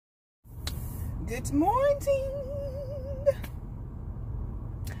Good morning.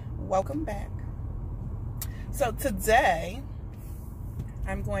 Welcome back. So today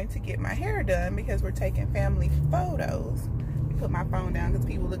I'm going to get my hair done because we're taking family photos. I put my phone down because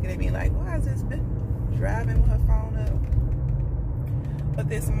people looking at me like, why is this bitch driving with her phone up? But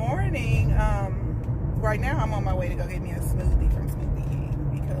this morning, right now I'm on my way to go get me a smoothie from Smoothie King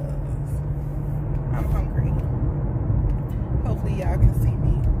because I'm hungry. Hopefully y'all can see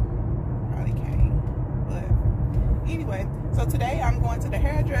me. Probably can't. But anyway, so today I'm going to the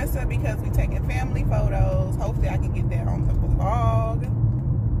hairdresser because we're taking family photos. Hopefully I can get that on the vlog.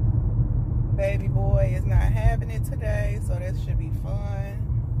 Baby boy is not having it today, so that should be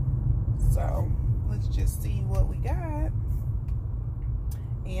fun. So let's just see what we got.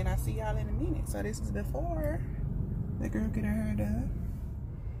 And I'll see y'all in a minute. So this is before the girl get her hair done.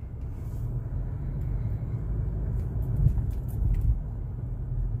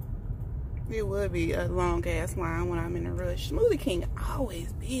 It would be a long ass line when I'm in a rush. Smoothie King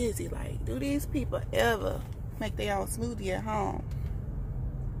always busy. Like, do these people ever make their own smoothie at home?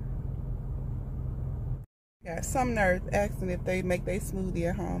 Got some nerds asking if they make their smoothie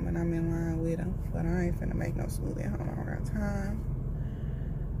at home, and I'm in line with them. But I ain't finna make no smoothie at home. I don't got time.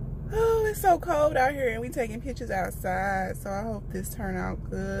 Oh, it's so cold out here, and we taking pictures outside. So I hope this turn out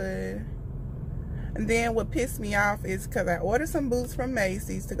good. And then what pissed me off is because I ordered some boots from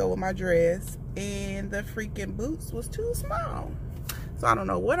Macy's to go with my dress, and the freaking boots was too small. So I don't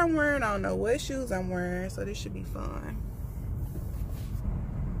know what I'm wearing. I don't know what shoes I'm wearing. So this should be fun.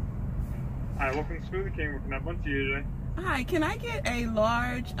 Hi, welcome to Smoothie King. What can I bun to you today? Hi, can I get a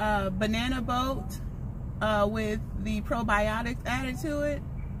large banana boat with the probiotics added to it?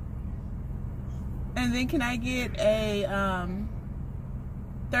 And then can I get a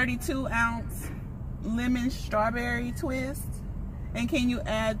 32-ounce lemon strawberry twist? And can you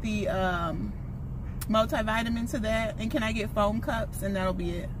add the multivitamin to that? And can I get foam cups? And that'll be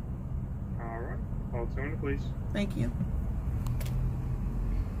it. All right. All two, please. Thank you.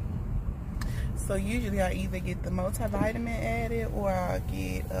 So usually I either get the multivitamin added or I'll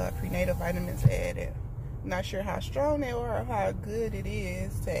get prenatal vitamins added. Not sure how strong they are or how good it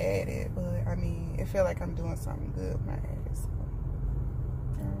is to add it, but I mean, it feels like I'm doing something good when I add it. So,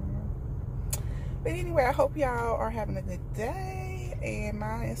 I don't know. But anyway, I hope y'all are having a good day, and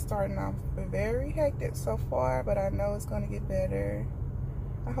mine is starting off very hectic so far, but I know it's going to get better.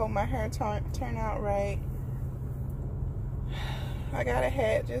 I hope my hair turn out right. I got a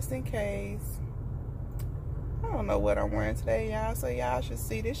hat just in case. I don't know what I'm wearing today, y'all, so y'all should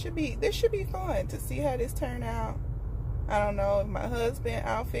see. This should be fun to see how this turn out. I don't know if my husband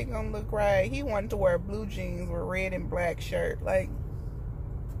outfit gonna look right. He wanted to wear blue jeans with red and black shirt. Like,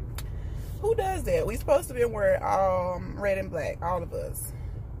 who does that? We supposed to be wearing red and black, all of us.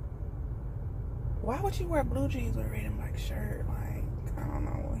 Why would you wear blue jeans with red and black shirt? Like, I don't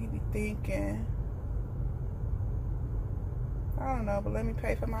know what he be thinking. I don't know, but let me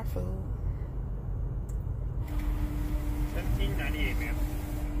pay for my food. $17.98, ma'am.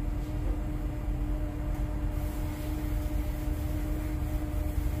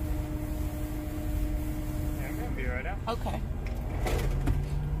 Yeah, I'm gonna be right out. Okay.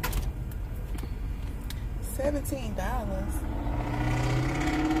 $17.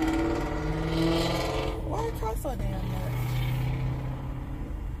 Why it cost so damn much?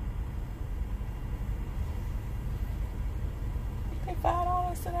 You pay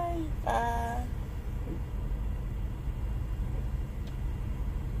 $5 today? $5.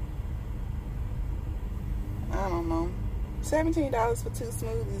 I don't know. $17 for 2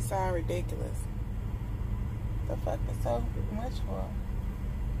 smoothies sound ridiculous. The fuck is so much for?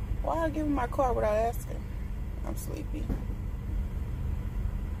 Why I give him my card without asking? I'm sleepy.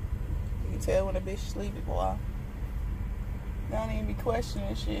 You can tell when a bitch sleepy, boy. They don't even be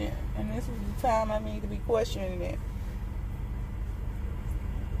questioning shit. And this is the time I need to be questioning it.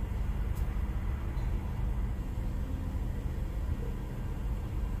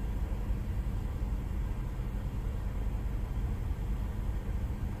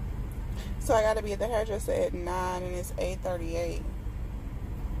 So I gotta be at the hairdresser at 9 and it's 8:38.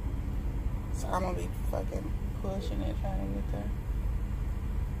 So I'm gonna be fucking pushing it, trying to get there.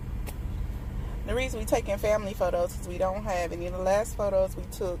 The reason we taking family photos is we don't have any. The last photos we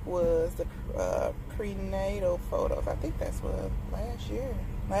took was the prenatal photos. I think that's what last year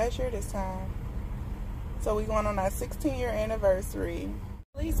this time. So we going on our 16-year anniversary.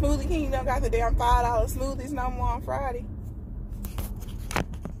 Please, Smoothie King don't got the damn $5 smoothies no more on Friday.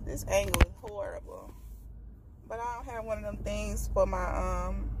 This angle is horrible. But I don't have one of them things for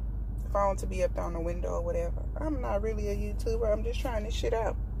my phone to be up on the window or whatever. I'm not really a YouTuber. I'm just trying this shit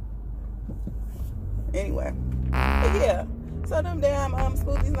out. Anyway, but yeah. So them damn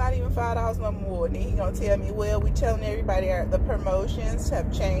smoothies not even $5 no more. And then he gonna tell me, well, we telling everybody the promotions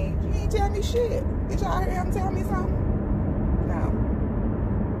have changed. You ain't telling me shit. Did y'all hear him tell me something? No,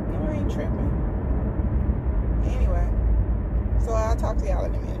 I ain't tripping. Anyway, so I'll talk to y'all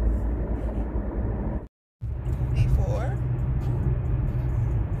in a minute. Before.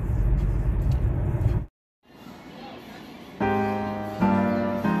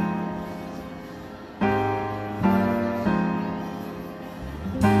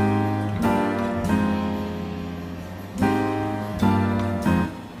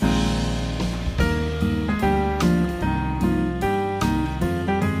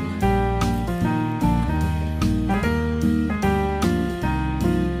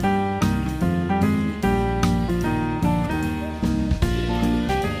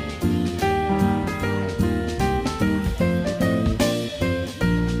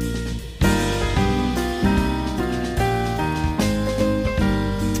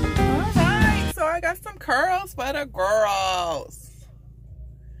 Curls for the girls.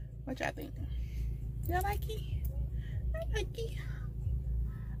 What y'all think? Y'all like it? I like it.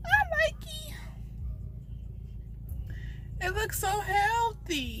 I like it. It looks so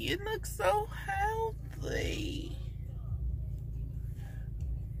healthy. It looks so healthy.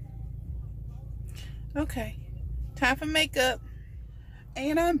 Okay. Time for makeup.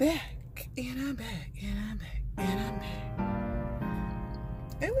 And I'm back. And I'm back. And I'm back. And I'm back.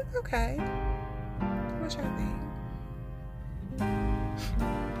 It looks okay. What y'all think?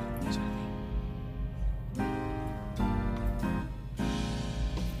 What y'all think?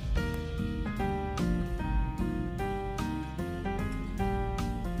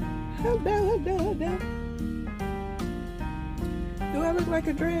 Hello. Do I look like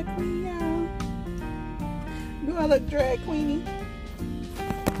a drag queen, y'all? Do I look drag queeny?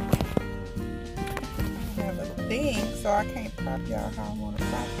 I have a little thing, so I can't prop y'all how I want to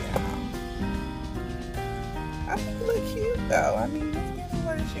prop y'all. I think you look cute though. I mean, it's getting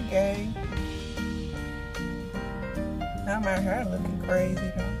what it's your game. Now my hair looking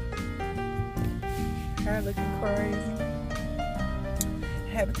crazy though. Hair looking crazy. I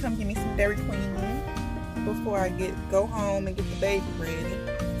had to come give me some Dairy Queen before I go home and get the baby ready.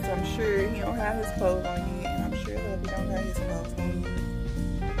 So I'm sure he don't have his clothes on yet, and I'm sure he don't have his clothes on yet.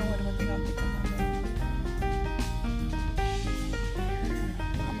 I wonder what they gonna think of my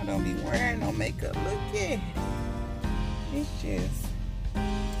baby. Mama don't be wearing no makeup. Look at it. It's just,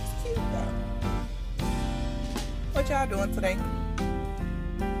 it's cute though. What y'all doing today?